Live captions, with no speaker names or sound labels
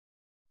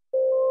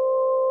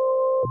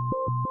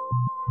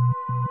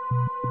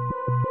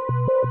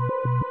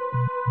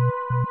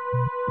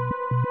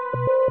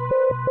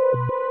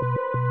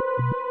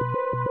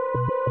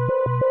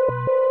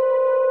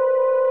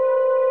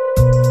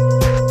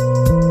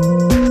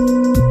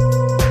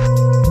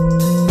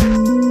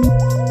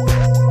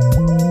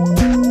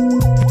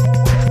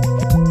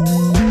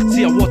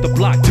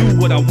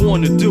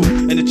wanna do,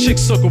 and the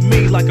chicks circle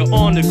me like an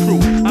honor crew.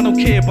 I don't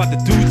care about the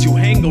dudes you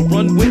hang or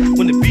run with.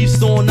 When the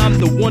beef's on, I'm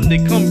the one they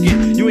come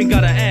get. You ain't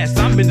gotta ask,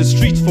 I'm in the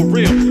streets for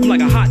real. I'm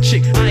like a hot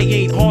chick, I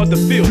ain't hard to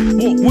feel.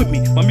 Walk with me,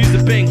 my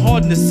music bang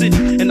hard in the city,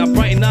 and I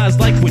brighten eyes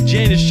like when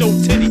Janet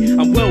showed titty.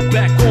 I'm well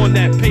back on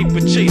that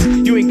paper chase.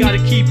 You ain't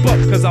gotta keep up,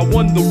 cause I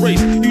won the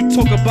race. You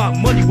talk about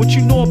money, what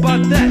you know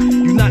about that?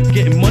 You not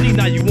getting money,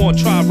 now you wanna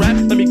try rap?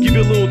 Let me give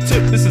you a little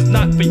tip, this is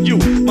not for you.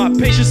 My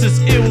patience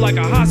is ill like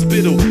a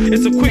hospital.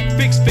 It's a quick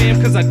fix,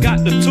 fam, cause I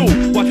got the tool.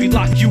 Watch me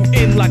lock you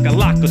in like a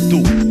locker do.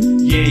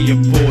 Yeah, your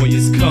boy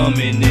is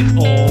coming and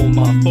all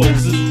my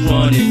foes is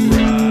running.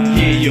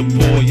 Yeah, your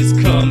boy is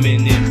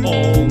coming and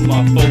all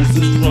my foes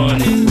is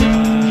running.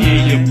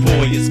 Yeah, your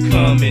boy is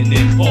coming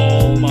and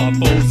all my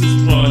foes is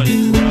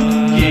running.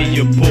 Yeah,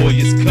 your boy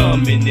is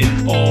coming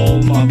and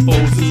all my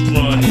foes is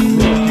running.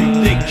 Look,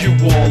 you think you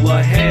all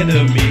ahead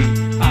of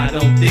me? I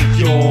don't think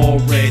you're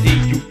ready.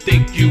 You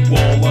think you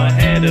all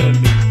ahead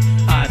of me?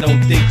 I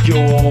don't think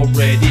you're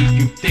ready.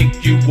 You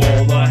think you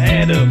all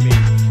ahead of me?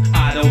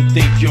 I don't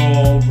think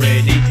you're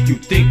ready. You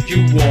think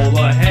you all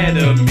ahead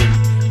of me?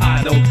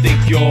 I don't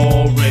think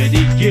you're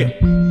ready. Yeah.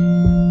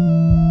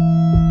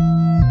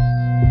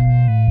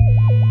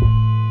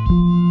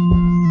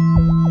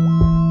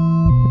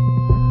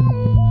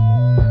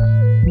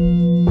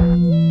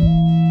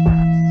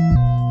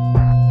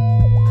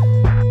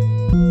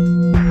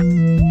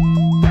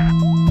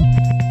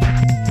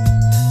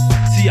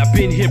 I've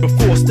been here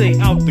before, stay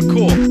out the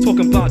core.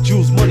 Talking about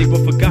Jules money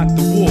but forgot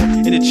the war.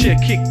 In a chair,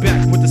 kick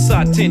back with the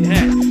side tin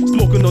hat.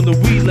 Smoking on the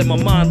weed, let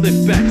my mind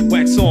lift back.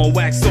 Wax on,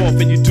 wax off,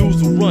 and your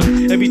dudes will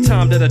run. Every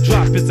time that I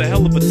drop, it's a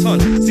hell of a ton.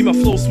 See my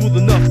flow smooth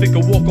enough, it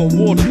can walk on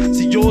water.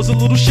 See yours a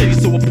little shady,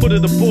 so I put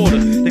it a border.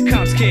 The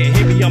cops can't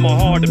hit me, I'm a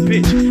hard to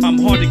pitch. I'm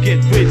hard to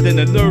get rid than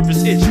a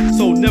nervous itch.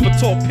 So never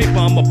talk paper,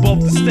 I'm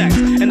above the stacks.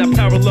 And I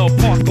parallel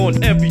park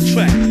on every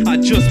track. I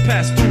just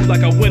passed through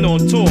like I went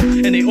on tour.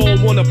 And they all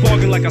wanna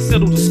bargain like I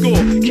settled the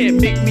score.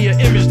 Can't make me an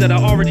image that I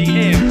already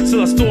am.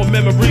 Still I store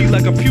memory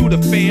like a pewter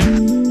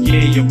fam.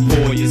 Yeah, your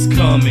boy is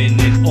coming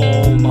and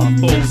all my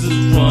foes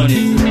is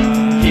running.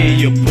 Yeah,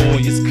 your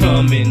boy is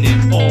coming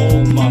and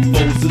all my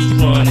foes is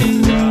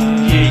running.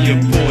 Yeah,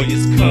 your boy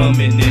is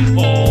coming and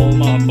all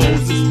my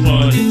foes is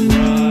running.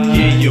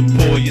 Yeah, your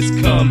boy is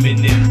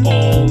coming and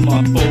all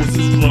my foes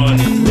is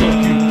running. Look,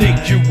 you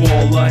think you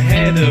all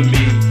ahead of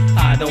me?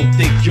 I don't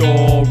think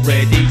you're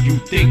ready. You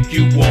think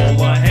you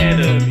all ahead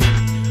of me?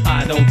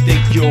 I don't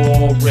think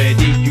you're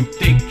ready. You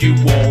think you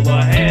all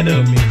ahead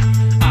of me?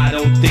 I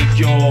don't think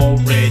you're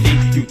ready.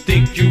 You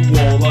think you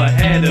all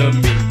ahead of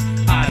me?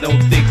 I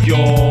don't think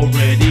you're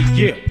ready.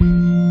 Yeah.